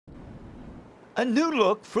A new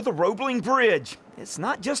look for the Roebling Bridge. It's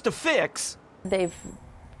not just a fix. They've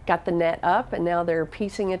got the net up and now they're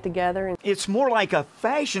piecing it together. It's more like a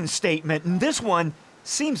fashion statement, and this one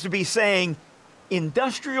seems to be saying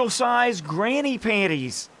industrial size granny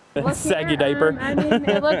panties. Saggy diaper. I mean,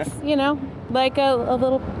 it looks, like a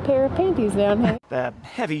little pair of panties down here. The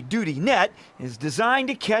heavy-duty net is designed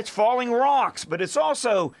to catch falling rocks, but it's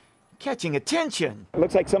also catching attention. It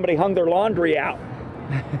looks like somebody hung their laundry out.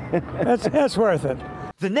 That's worth it.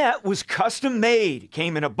 The net was custom made. It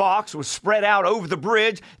came in a box, was spread out over the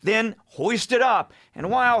bridge, then hoisted up.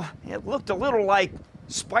 And while it looked a little like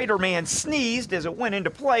Spider-Man sneezed as it went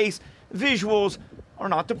into place, visuals are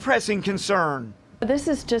not the pressing concern. This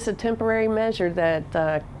is just a temporary measure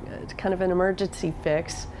that it's kind of an emergency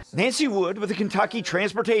fix. Nancy Wood with the Kentucky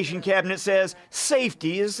Transportation Cabinet says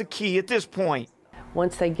safety is the key at this point.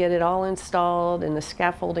 Once they get it all installed and the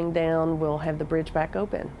scaffolding down, we'll have the bridge back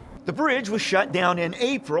open. The bridge was shut down in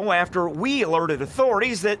April after we alerted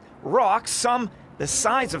authorities that rocks, some the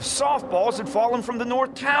size of softballs, had fallen from the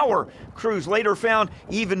North Tower. Crews later found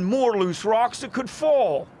even more loose rocks that could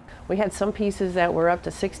fall. We had some pieces that were up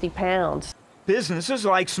to 60 pounds. Businesses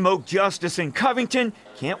like Smoke Justice in Covington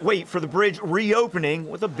can't wait for the bridge reopening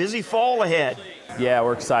with a busy fall ahead. Yeah,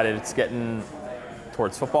 we're excited. It's getting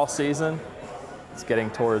towards football season. It's getting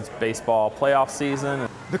towards baseball playoff season.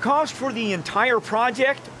 The cost for the entire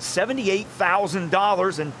project,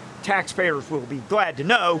 $78,000, and taxpayers will be glad to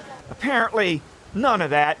know, apparently none of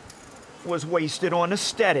that was wasted on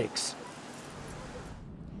aesthetics.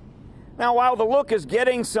 Now, while the look is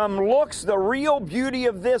getting some looks, the real beauty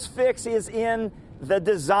of this fix is in the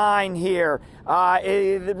design here.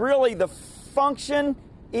 Really, the function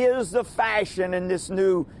is the fashion in this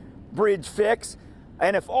new bridge fix.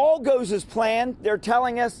 And if all goes as planned, they're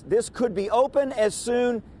telling us this could be open as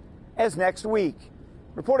soon as next week.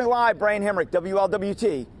 Reporting live, Brian Hemrick,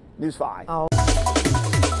 WLWT News 5.